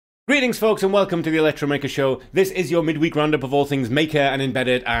Greetings folks and welcome to the Electromaker Show. This is your midweek roundup of all things maker and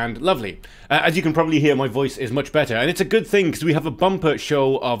embedded and lovely. As you can probably hear, my voice is much better, and it's a good thing because we have a bumper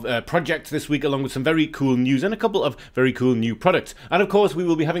show of projects this week along with some very cool news and a couple of very cool new products. And of course we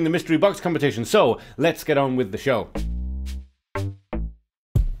will be having the mystery box competition, so let's get on with the show.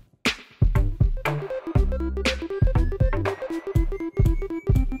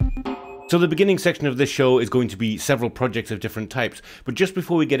 So the beginning section of this show is going to be several projects of different types, but just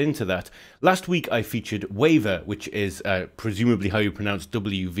before we get into that, last week I featured Waver, which is presumably how you pronounce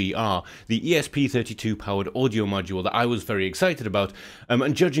WVR, the ESP32-powered audio module that I was very excited about,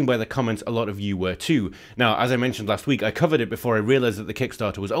 and judging by the comments, a lot of you were too. Now, as I mentioned last week, I covered it before I realized that the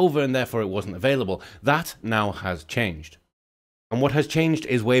Kickstarter was over and therefore it wasn't available. That now has changed. And what has changed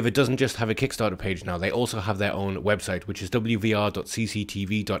is Waver doesn't just have a Kickstarter page now, they also have their own website, which is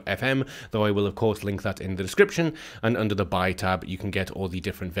wvr.cctv.fm, though I will of course link that in the description, and under the buy tab you can get all the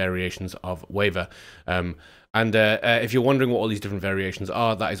different variations of Waver. If you're wondering what all these different variations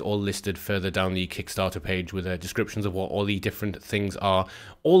are, that is all listed further down the Kickstarter page with descriptions of what all the different things are,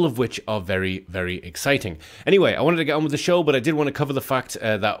 all of which are very, very exciting. Anyway, I wanted to get on with the show, but I did want to cover the fact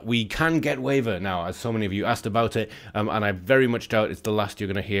that we can get Waver now, as so many of you asked about it, and I very much doubt it's the last you're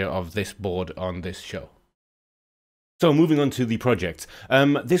going to hear of this board on this show. So moving on to the project.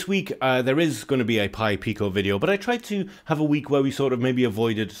 This week there is going to be a Pi Pico video, but I tried to have a week where we sort of maybe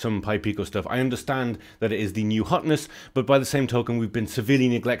avoided some Pi Pico stuff. I understand that it is the new hotness, but by the same token we've been severely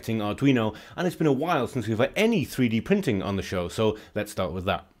neglecting Arduino, and it's been a while since we've had any 3D printing on the show, so let's start with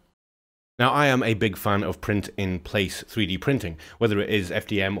that. Now, I am a big fan of print-in-place 3D printing, whether it is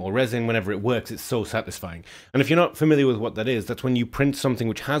FDM or resin. Whenever it works, it's so satisfying. And if you're not familiar with what that is, that's when you print something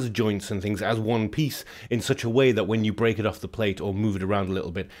which has joints and things as one piece in such a way that when you break it off the plate or move it around a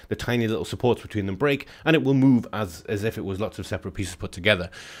little bit, the tiny little supports between them break, and it will move as if it was lots of separate pieces put together.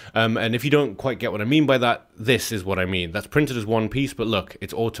 And if you don't quite get what I mean by that, this is what I mean. That's printed as one piece, but look,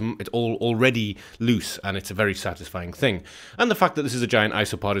 it's all already loose, and it's a very satisfying thing. And the fact that this is a giant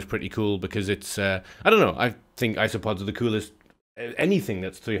isopod is pretty cool, because it's, I don't know, I think isopods are the coolest. Anything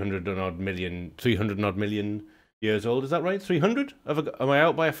that's 300 odd million years old, is that right? 300? Am I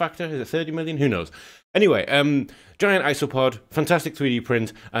out by a factor? Is it 30 million? Who knows? Anyway, giant isopod, fantastic 3D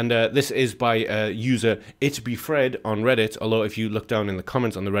print, and this is by user itbefred on Reddit, although if you look down in the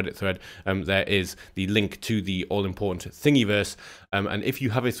comments on the Reddit thread, there is the link to the all-important Thingiverse, and if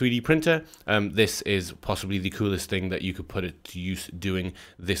you have a 3D printer, this is possibly the coolest thing that you could put it to use doing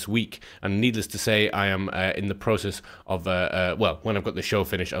this week. And needless to say, I am in the process of, well, when I've got the show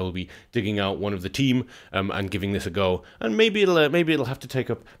finished, I will be digging out one of the team and giving this a go, and maybe it'll have to take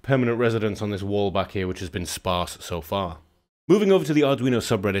up permanent residence on this wall back here, which has been sparse so far. Moving over to the Arduino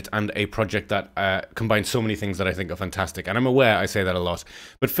subreddit and a project that combines so many things that I think are fantastic, and I'm aware I say that a lot.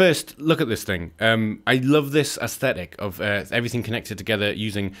 But first, look at this thing. I love this aesthetic of everything connected together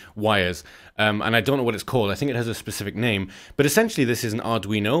using wires, and I don't know what it's called. I think it has a specific name, but essentially this is an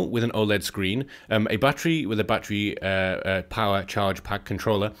Arduino with an OLED screen, a battery with a battery power charge pack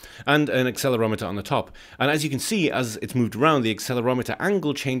controller, and an accelerometer on the top. And as you can see, as it's moved around, the accelerometer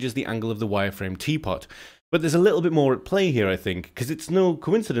angle changes the angle of the wireframe teapot. But there's a little bit more at play here, I think, because it's no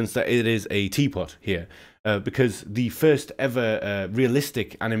coincidence that it is a teapot here. Because the first ever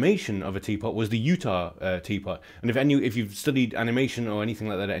realistic animation of a teapot was the Utah teapot, and if you've studied animation or anything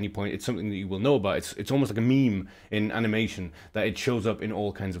like that at any point, it's something that you will know about. It's almost like a meme in animation that it shows up in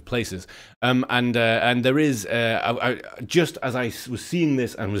all kinds of places. And there is just as I was seeing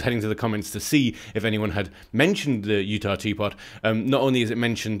this and was heading to the comments to see if anyone had mentioned the Utah teapot, not only is it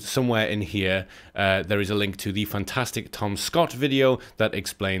mentioned somewhere in here, there is a link to the fantastic Tom Scott video that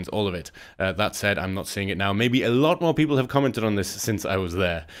explains all of it. That said, I'm not seeing it now. Maybe a lot more people have commented on this since I was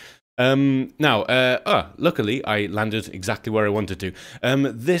there. Luckily I landed exactly where I wanted to.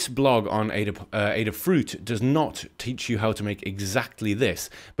 This blog on Adafruit does not teach you how to make exactly this,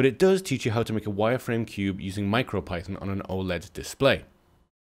 but it does teach you how to make a wireframe cube using MicroPython on an OLED display.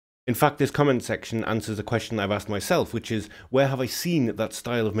 In fact, this comment section answers a question I've asked myself, which is, where have I seen that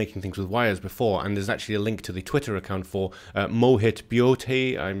style of making things with wires before? And there's actually a link to the Twitter account for Mohit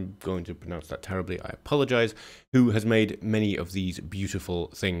Biote, I'm going to pronounce that terribly, I apologize, who has made many of these beautiful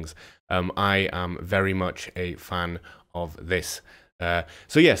things. I am very much a fan of this.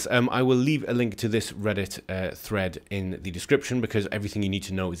 So yes, I will leave a link to this Reddit thread in the description, because everything you need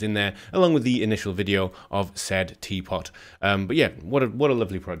to know is in there, along with the initial video of said teapot. But yeah, what a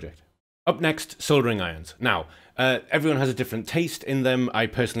lovely project. Up next, soldering irons. Now, Everyone has a different taste in them. I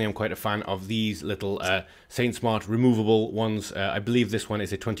personally am quite a fan of these little Saint Smart removable ones. I believe this one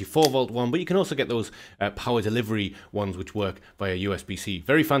is a 24-volt one, but you can also get those power delivery ones which work via USB-C.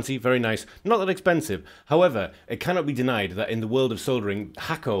 Very fancy, very nice, not that expensive. However, it cannot be denied that in the world of soldering,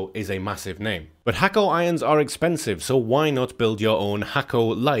 Hakko is a massive name. But Hakko irons are expensive, so why not build your own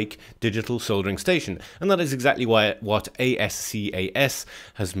Hakko-like digital soldering station? And that is exactly what ASCAS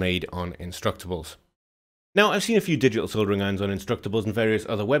has made on Instructables. Now, I've seen a few digital soldering irons on Instructables and various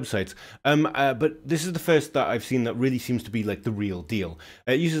other websites, but this is the first that I've seen that really seems to be like the real deal.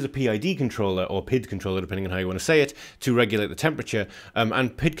 It uses a PID controller, or PID controller, depending on how you want to say it, to regulate the temperature,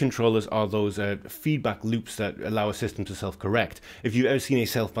 and PID controllers are those feedback loops that allow a system to self-correct. If you've ever seen a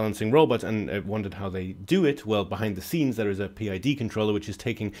self-balancing robot and wondered how they do it, well, behind the scenes there is a PID controller which is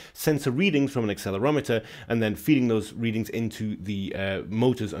taking sensor readings from an accelerometer and then feeding those readings into the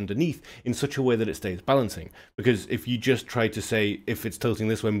motors underneath in such a way that it stays balancing. Because if you just try to say, if it's tilting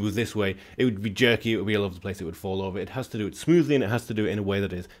this way, move this way, it would be jerky, it would be all over the place, it would fall over. It has to do it smoothly and it has to do it in a way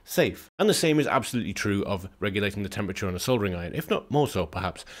that is safe. And the same is absolutely true of regulating the temperature on a soldering iron, if not more so,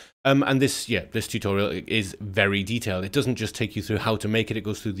 perhaps. And this tutorial is very detailed. It doesn't just take you through how to make it, it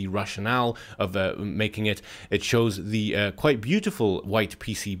goes through the rationale of making it. It shows the quite beautiful white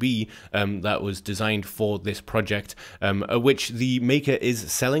PCB that was designed for this project, which the maker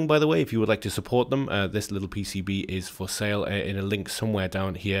is selling, by the way, if you would like to support them. This little PCB is for sale in a link somewhere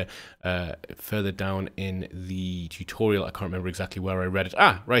down here, further down in the tutorial. I can't remember exactly where I read it.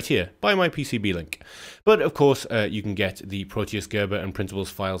 Ah, right here, buy my PCB link. But of course, you can get the Proteus Gerber and printables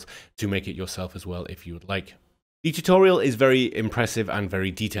files to make it yourself as well if you would like. The tutorial is very impressive and very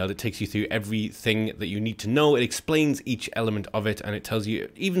detailed. It takes you through everything that you need to know. It explains each element of it, and it tells you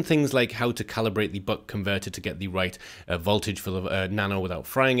even things like how to calibrate the buck converter to get the right voltage for the nano without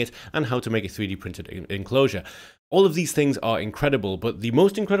frying it, and how to make a 3D printed enclosure. All of these things are incredible, but the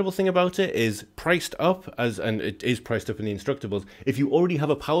most incredible thing about it is priced up, and it is priced up in the Instructables. If you already have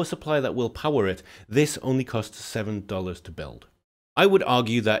a power supply that will power it, this only costs $7 to build. I would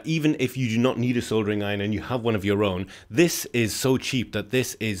argue that even if you do not need a soldering iron and you have one of your own, this is so cheap that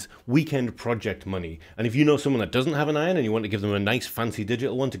this is weekend project money. And if you know someone that doesn't have an iron and you want to give them a nice fancy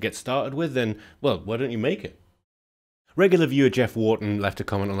digital one to get started with, then, well, why don't you make it? Regular viewer Jeff Wharton left a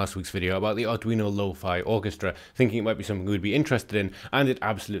comment on last week's video about the Arduino Lo-Fi Orchestra, thinking it might be something we'd be interested in, and it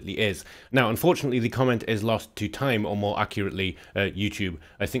absolutely is. Now, unfortunately, the comment is lost to time, or more accurately, YouTube.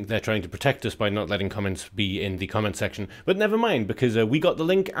 I think they're trying to protect us by not letting comments be in the comment section, but never mind, because we got the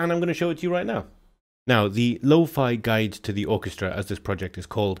link, and I'm going to show it to you right now. Now, the Lo-Fi Guide to the Orchestra, as this project is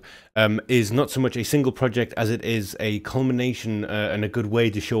called, is not so much a single project as it is a culmination and a good way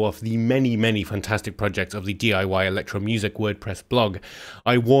to show off the many, many fantastic projects of the DIY Electro Music WordPress blog.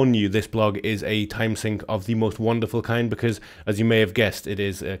 I warn you, this blog is a time sink of the most wonderful kind because, as you may have guessed, it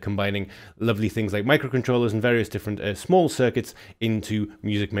is combining lovely things like microcontrollers and various different small circuits into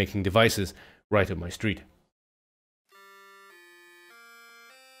music-making devices right up my street.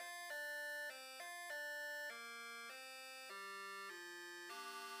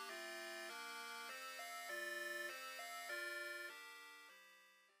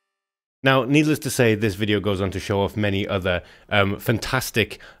 Now, needless to say, this video goes on to show off many other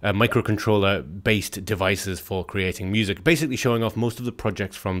fantastic microcontroller-based devices for creating music, basically showing off most of the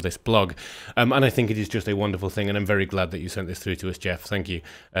projects from this blog. And I think it is just a wonderful thing, and I'm very glad that you sent this through to us, Jeff. Thank you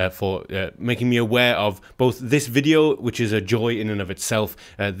for making me aware of both this video, which is a joy in and of itself,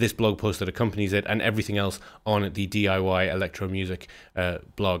 this blog post that accompanies it, and everything else on the DIY Electro Music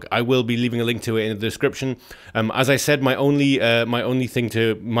blog. I will be leaving a link to it in the description. As I said, my only thing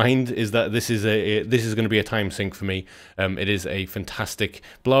to mind is that this is going to be a time sink for me. It is a fantastic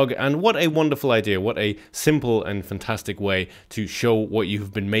blog, and what a wonderful idea, what a simple and fantastic way to show what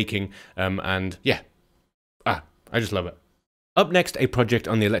you've been making, and yeah, I just love it. Up next, a project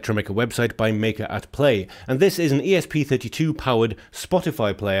on the Electromaker website by Maker at Play, and this is an ESP32-powered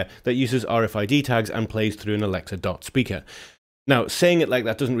Spotify player that uses RFID tags and plays through an Alexa dot speaker. Now, saying it like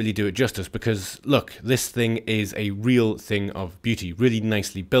that doesn't really do it justice because, look, this thing is a real thing of beauty, really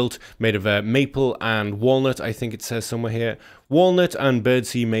nicely built, made of maple and walnut, I think it says somewhere here, walnut and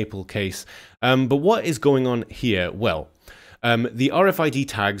birdseed maple case. But what is going on here? Well, the RFID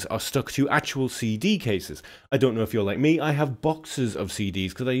tags are stuck to actual CD cases. I don't know if you're like me, I have boxes of CDs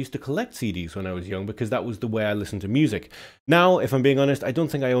because I used to collect CDs when I was young because that was the way I listened to music. Now, if I'm being honest, I don't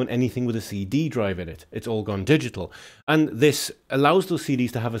think I own anything with a CD drive in it. It's all gone digital. And this allows those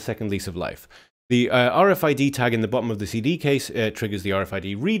CDs to have a second lease of life. The RFID tag in the bottom of the CD case triggers the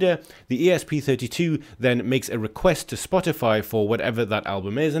RFID reader. The ESP32 then makes a request to Spotify for whatever that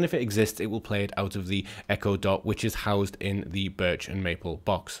album is, and if it exists, it will play it out of the Echo Dot, which is housed in the birch and maple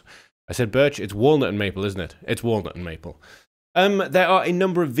box. I said birch, it's walnut and maple, isn't it? It's walnut and maple. There are a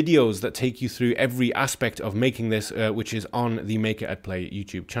number of videos that take you through every aspect of making this, which is on the Maker at Play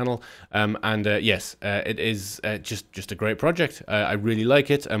YouTube channel. Yes, it is just a great project. I really like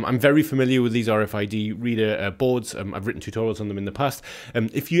it. I'm very familiar with these RFID reader boards. I've written tutorials on them in the past.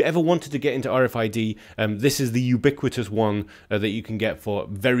 If you ever wanted to get into RFID, this is the ubiquitous one that you can get for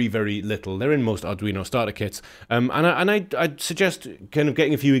very, very little. They're in most Arduino starter kits. I'd suggest kind of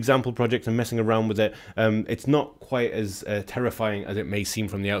getting a few example projects and messing around with it. It's not quite as terrifying as it may seem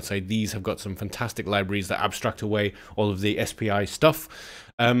from the outside. These have got some fantastic libraries that abstract away all of the SPI stuff.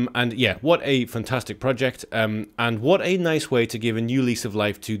 And yeah, what a fantastic project, and what a nice way to give a new lease of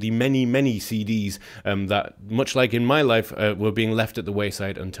life to the many, many CDs that, much like in my life, were being left at the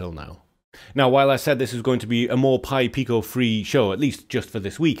wayside until now. Now, while I said this is going to be a more Pi Pico free show, at least just for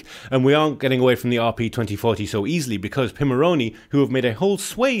this week, and we aren't getting away from the RP2040 so easily, because Pimoroni, who have made a whole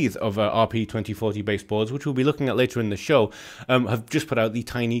swathe of RP2040 based boards, which we'll be looking at later in the show, have just put out the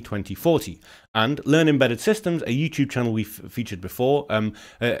Tiny 2040. And Learn Embedded Systems, a YouTube channel we've featured before,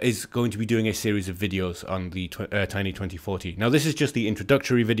 is going to be doing a series of videos on the Tiny 2040. Now, this is just the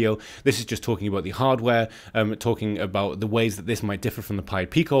introductory video. This is just talking about the hardware, talking about the ways that this might differ from the Pi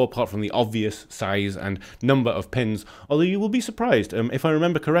Pico, apart from the obvious size and number of pins. Although you will be surprised, if I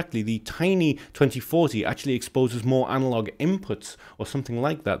remember correctly, the Tiny 2040 actually exposes more analog inputs or something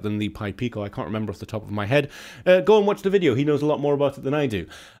like that than the Pi Pico. I can't remember off the top of my head. Go and watch the video. He knows a lot more about it than I do.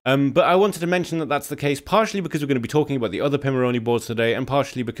 But I wanted to mention that that's the case, partially because we're going to be talking about the other Pimoroni boards today, and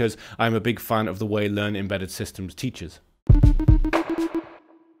partially because I'm a big fan of the way Learn Embedded Systems teaches.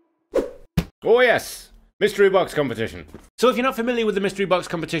 Oh yes! Mystery box competition. So if you're not familiar with the mystery box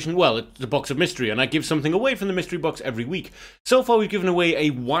competition, well, it's a box of mystery, and I give something away from the mystery box every week. So far, we've given away a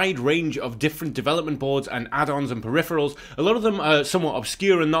wide range of different development boards and add-ons and peripherals. A lot of them are somewhat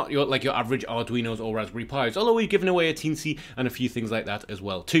obscure and not like your average Arduinos or Raspberry Pis, although we've given away a Teensy and a few things like that as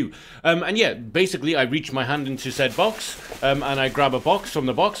well too. And yeah, basically, I reach my hand into said box, and I grab a box from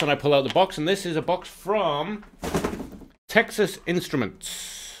the box, and I pull out the box, and this is a box from Texas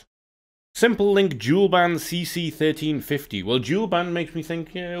Instruments. Simple Link Dual Band CC1350. Well, dual band makes me think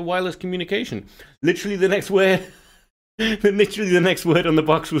wireless communication. Literally the next word. Literally the next word on the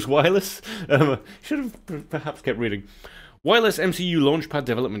box was wireless. Should have perhaps kept reading. Wireless MCU Launchpad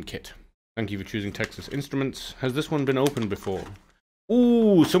Development Kit. Thank you for choosing Texas Instruments. Has this one been opened before?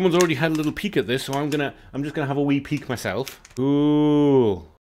 Ooh, someone's already had a little peek at this, so I'm just gonna have a wee peek myself. Ooh.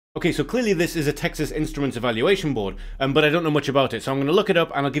 Okay, so clearly this is a Texas Instruments evaluation board, but I don't know much about it, so I'm going to look it up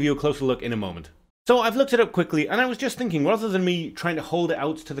and I'll give you a closer look in a moment. So I've looked it up quickly, and I was just thinking, rather than me trying to hold it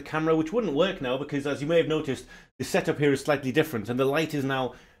out to the camera, which wouldn't work now, because as you may have noticed, the setup here is slightly different, and the light is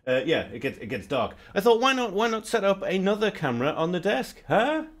now, yeah, it gets dark. I thought, why not set up another camera on the desk,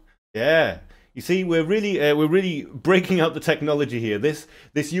 huh? Yeah. You see, we're really breaking out the technology here. This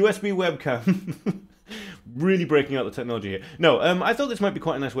USB webcam. Really breaking out the technology here. No, I thought this might be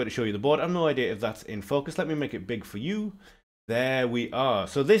quite a nice way to show you the board. I have no idea if that's in focus. Let me make it big for you. There we are.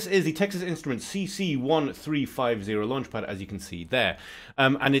 So this is the Texas Instruments CC1350 launchpad, as you can see there.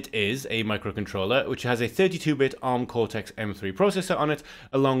 And it is a microcontroller which has a 32-bit ARM Cortex M3 processor on it,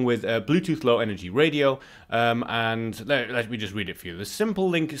 along with a Bluetooth Low Energy radio. And let me just read it for you. The Simple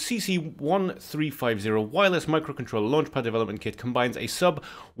Link CC1350 wireless microcontroller launchpad development kit combines a sub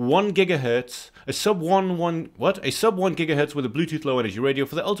 1 gigahertz with a Bluetooth Low Energy radio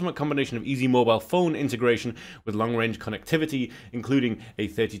for the ultimate combination of easy mobile phone integration with long-range connectivity, including a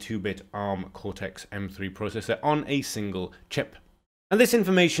 32-bit ARM Cortex M3 processor on a single chip. And this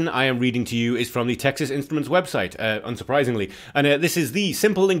information I am reading to you is from the Texas Instruments website, unsurprisingly. And this is the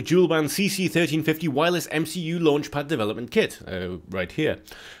Simple Link Dual Band CC1350 Wireless MCU Launchpad Development Kit, right here.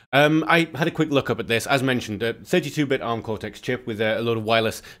 I had a quick look up at this. As mentioned, 32-bit ARM Cortex chip with a lot of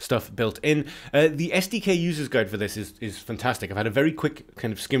wireless stuff built in. The SDK user's guide for this is fantastic. I've had a very quick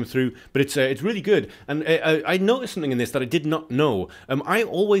kind of skim through, but it's really good. And I noticed something in this that I did not know. I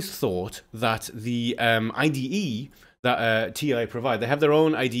always thought that the IDE that TI provide, they have their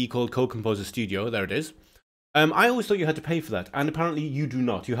own IDE called Code Composer Studio. There it is. I always thought you had to pay for that, and apparently you do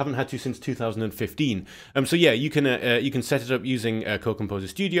not. You haven't had to since 2015. So yeah, you can set it up using Code Composer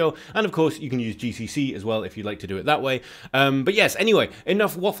Studio, and of course you can use GCC as well if you'd like to do it that way. But yes, anyway,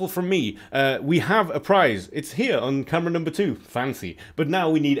 enough waffle from me. We have a prize. It's here on camera number 2. Fancy. But now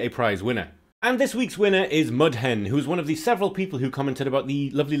we need a prize winner. And this week's winner is Mudhen, who is one of the several people who commented about the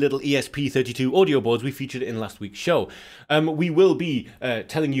lovely little ESP32 audio boards we featured in last week's show. We will be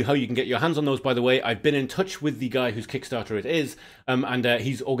telling you how you can get your hands on those, by the way. I've been in touch with the guy whose Kickstarter it is, and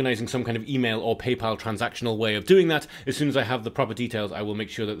he's organising some kind of email or PayPal transactional way of doing that. As soon as I have the proper details, I will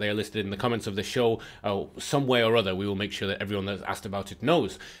make sure that they are listed in the comments of the show. Some way or other, we will make sure that everyone that's asked about it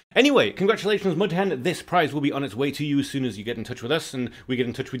knows. Anyway, congratulations, Mudhen. This prize will be on its way to you as soon as you get in touch with us, and we get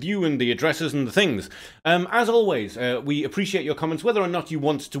in touch with you and the addresses and the things. As always, we appreciate your comments, whether or not you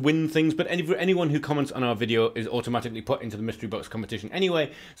want to win things, but anyone who comments on our video is automatically put into the mystery box competition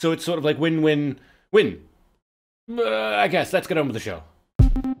anyway, so it's sort of like win-win-win. I guess, let's get on with the show.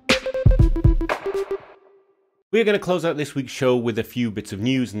 We're going to close out this week's show with a few bits of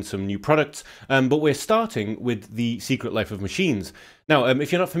news and some new products, but we're starting with The Secret Life of Machines. Now,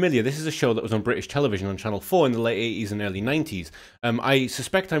 if you're not familiar, this is a show that was on British television on Channel 4 in the late 80s and early 90s. I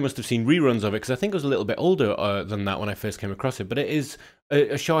suspect I must have seen reruns of it, because I think I was a little bit older than that when I first came across it, but it is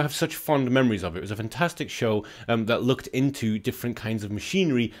a show I have such fond memories of. It was a fantastic show that looked into different kinds of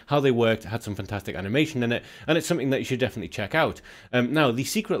machinery, how they worked, had some fantastic animation in it, and it's something that you should definitely check out. Now, The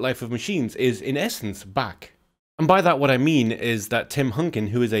Secret Life of Machines is, in essence, back. And by that, what I mean is that Tim Hunkin,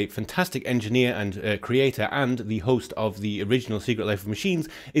 who is a fantastic engineer and creator and the host of the original Secret Life of Machines,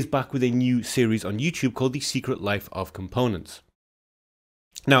 is back with a new series on YouTube called The Secret Life of Components.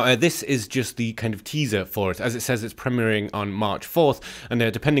 Now, this is just the kind of teaser for it. As it says, it's premiering on March 4th, and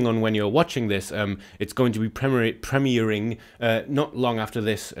depending on when you're watching this, it's going to be premiering not long after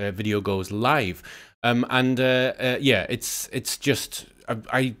this video goes live. Yeah, it's just...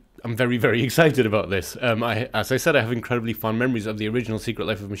 I'm very, very excited about this. As I said, I have incredibly fond memories of the original Secret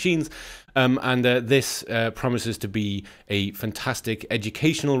Life of Machines, and this promises to be a fantastic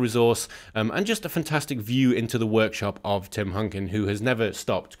educational resource, and just a fantastic view into the workshop of Tim Hunkin, who has never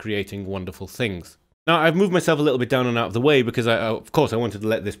stopped creating wonderful things. Now, I've moved myself a little bit down and out of the way because, of course, I wanted to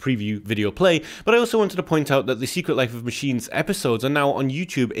let this preview video play, but I also wanted to point out that the Secret Life of Machines episodes are now on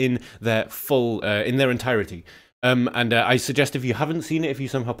YouTube in their in their entirety. I suggest, if you haven't seen it, if you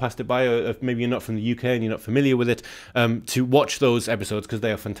somehow passed it by, or if maybe you're not from the UK and you're not familiar with it, to watch those episodes, because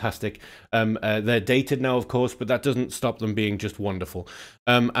they are fantastic. They're dated now, of course, but that doesn't stop them being just wonderful.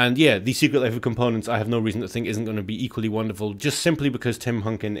 And yeah, The Secret Life of Components, I have no reason to think isn't going to be equally wonderful, just simply because Tim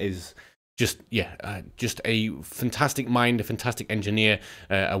Hunkin is just a fantastic mind, a fantastic engineer,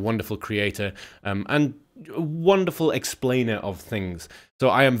 a wonderful creator, and a wonderful explainer of things. So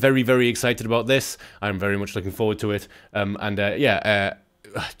I am very, very excited about this. I'm very much looking forward to it.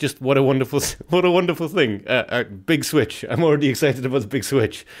 Just what a wonderful thing. Big switch. I'm already excited about the big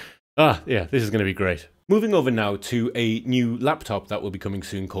switch. Yeah, this is going to be great. Moving over now to a new laptop that will be coming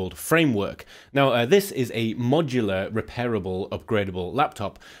soon called Framework. Now, this is a modular, repairable, upgradable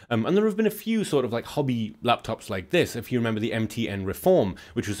laptop, and there have been a few sort of like hobby laptops like this. If you remember the MTN Reform,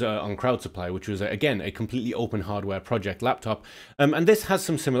 which was on Crowd Supply, which was, again, a completely open hardware project laptop, and this has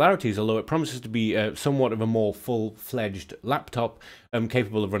some similarities, although it promises to be somewhat of a more full-fledged laptop,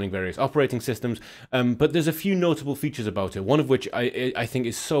 capable of running various operating systems, but there's a few notable features about it, one of which I think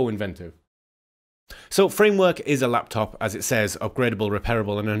is so inventive. So Framework is a laptop, as it says, upgradable,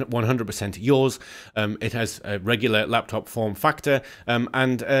 repairable, and 100% yours. It has a regular laptop form factor,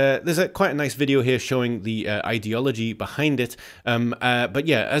 and there's quite a nice video here showing the ideology behind it. But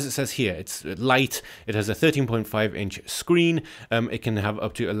yeah, as it says here, it's light, it has a 13.5-inch screen, it can have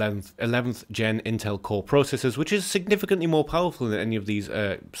up to 11th gen Intel Core processors, which is significantly more powerful than any of these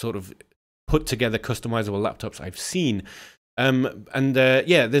sort of put-together customizable laptops I've seen.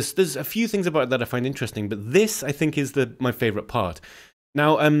 Yeah, there's a few things about it that I find interesting, but this, I think, is my favorite part.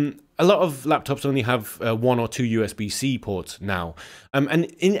 Now, a lot of laptops only have 1 or 2 USB-C ports now, and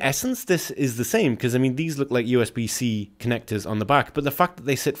in essence, this is the same, because, I mean, these look like USB-C connectors on the back, but the fact that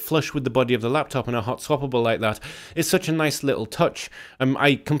they sit flush with the body of the laptop and are hot swappable like that is such a nice little touch.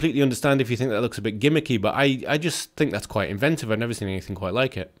 I completely understand if you think that looks a bit gimmicky, but I just think that's quite inventive. I've never seen anything quite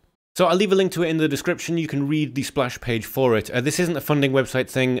like it. So I'll leave a link to it in the description. You can read the splash page for it. This isn't a funding website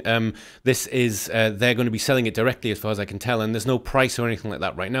thing. This is, they're going to be selling it directly as far as I can tell, and there's no price or anything like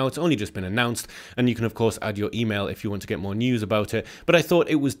that right now. It's only just been announced, and you can of course add your email if you want to get more news about it. But I thought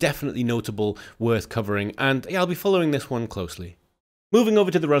it was definitely notable, worth covering, and yeah, I'll be following this one closely. Moving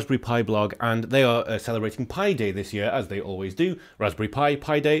over to the Raspberry Pi blog, and they are celebrating Pi Day this year, as they always do. Raspberry Pi,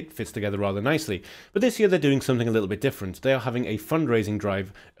 Pi Day, fits together rather nicely. But this year they're doing something a little bit different. They are having a fundraising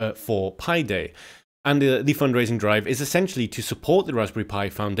drive for Pi Day. And the fundraising drive is essentially to support the Raspberry Pi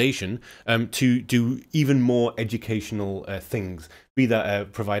Foundation to do even more educational things, be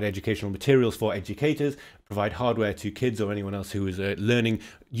that provide educational materials for educators, provide hardware to kids or anyone else who is learning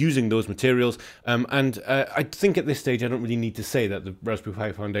using those materials. I think at this stage I don't really need to say that the Raspberry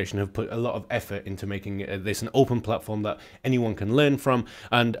Pi Foundation have put a lot of effort into making this an open platform that anyone can learn from,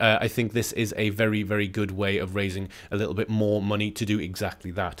 and I think this is a very, very good way of raising a little bit more money to do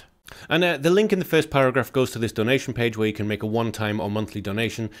exactly that. And the link in the first paragraph goes to this donation page where you can make a one-time or monthly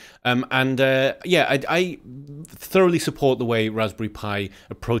donation. I thoroughly support the way Raspberry Pi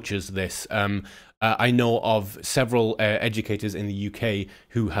approaches this. I know of several educators in the UK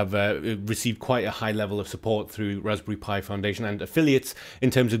who have received quite a high level of support through Raspberry Pi Foundation and affiliates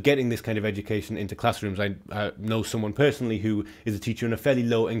in terms of getting this kind of education into classrooms. I know someone personally who is a teacher in a fairly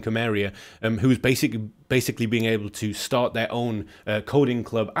low income area who is basically being able to start their own coding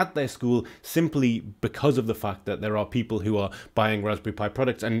club at their school simply because of the fact that there are people who are buying Raspberry Pi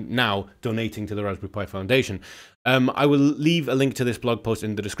products and now donating to the Raspberry Pi Foundation. I will leave a link to this blog post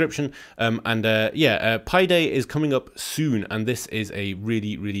in the description. Pi Day is coming up soon, and this is a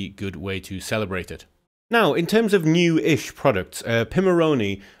really, really good way to celebrate it. Now, in terms of new-ish products,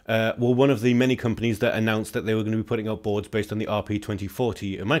 Pimoroni were one of the many companies that announced that they were going to be putting out boards based on the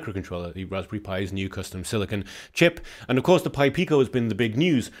RP2040 microcontroller, the Raspberry Pi's new custom silicon chip. And of course, the Pi Pico has been the big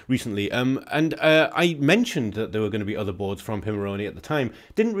news recently. I mentioned that there were going to be other boards from Pimoroni at the time,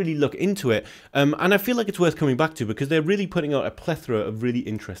 didn't really look into it. And I feel like it's worth coming back to because they're really putting out a plethora of really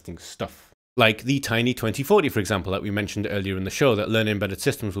interesting stuff. Like the Tiny 2040, for example, that we mentioned earlier in the show, that Learn Embedded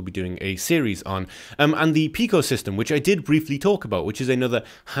Systems will be doing a series on. And the Pico system, which I did briefly talk about, which is another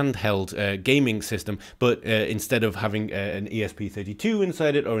handheld gaming system, but instead of having an ESP32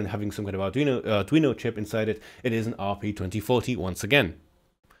 inside it, or having some kind of Arduino chip inside it, it is an RP2040 once again.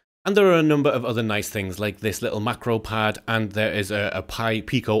 And there are a number of other nice things like this little macro pad, and there is a Pi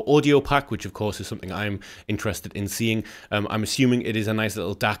Pico audio pack, which of course is something I'm interested in seeing. I'm assuming it is a nice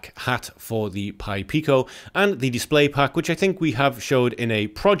little DAC hat for the Pi Pico, and the display pack, which I think we have showed in a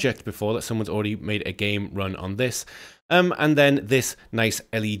project before that someone's already made a game run on this. And then this nice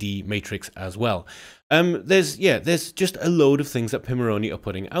LED matrix as well. There's just a load of things that Pimoroni are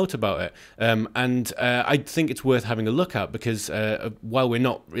putting out about it. I think it's worth having a look at because while we're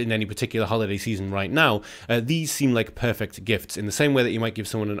not in any particular holiday season right now, these seem like perfect gifts. In the same way that you might give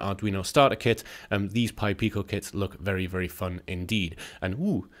someone an Arduino starter kit, these Pi Pico kits look very, very fun indeed. And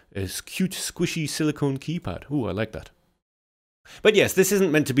ooh, a cute squishy silicone keypad. Ooh, I like that. But yes, this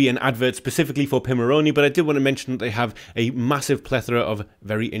isn't meant to be an advert specifically for Pimoroni, but I did want to mention that they have a massive plethora of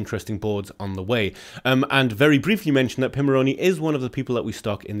very interesting boards on the way. And very briefly mention that Pimoroni is one of the people that we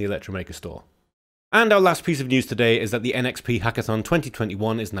stock in the Electromaker store. And our last piece of news today is that the NXP Hackathon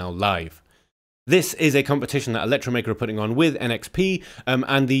 2021 is now live. This is a competition that Electromaker are putting on with NXP,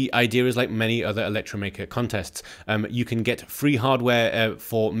 and the idea is like many other Electromaker contests. You can get free hardware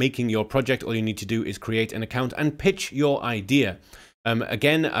for making your project. All you need to do is create an account and pitch your idea.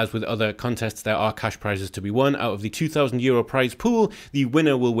 Again, as with other contests, there are cash prizes to be won. Out of the €2,000 prize pool, the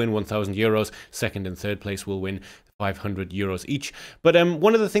winner will win €1,000, second and third place will win €500 each. But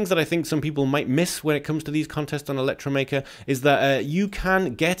one of the things that I think some people might miss when it comes to these contests on Electromaker is that you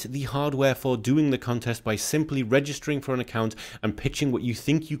can get the hardware for doing the contest by simply registering for an account and pitching what you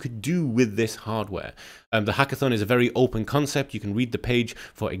think you could do with this hardware. The hackathon is a very open concept. You can read the page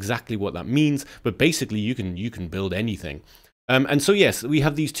for exactly what that means, but basically you can build anything. And so yes, we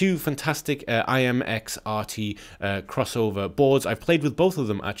have these two fantastic IMX RT crossover boards. I've played with both of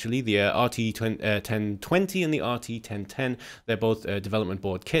them actually, the RT1020 and the RT1010. They're both development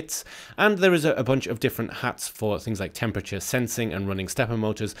board kits. And there is a bunch of different hats for things like temperature sensing and running stepper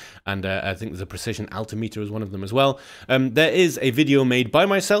motors. And I think there's a precision altimeter as one of them as well. There is a video made by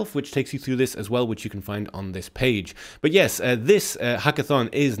myself which takes you through this as well, which you can find on this page. But yes, this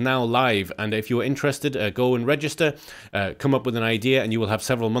hackathon is now live. And if you're interested, go and register, come up with an idea, and you will have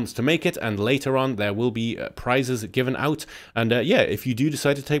several months to make it, and later on there will be prizes given out. And yeah, if you do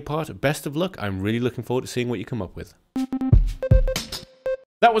decide to take part, best of luck. I'm really looking forward to seeing what you come up with.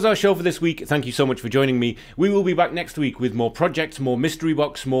 That was our show for this week. Thank you so much for joining me. We will be back next week with more projects, more mystery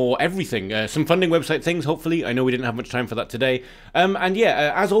box, more everything. Some funding website things, hopefully. I know we didn't have much time for that today. And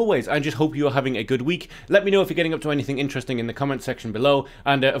yeah, as always, I just hope you are having a good week. Let me know if you're getting up to anything interesting in the comment section below.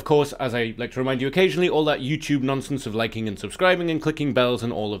 And of course, as I like to remind you occasionally, all that YouTube nonsense of liking and subscribing and clicking bells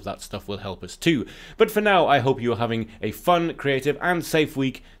and all of that stuff will help us too. But for now, I hope you are having a fun, creative and safe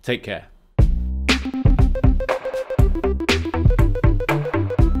week. Take care.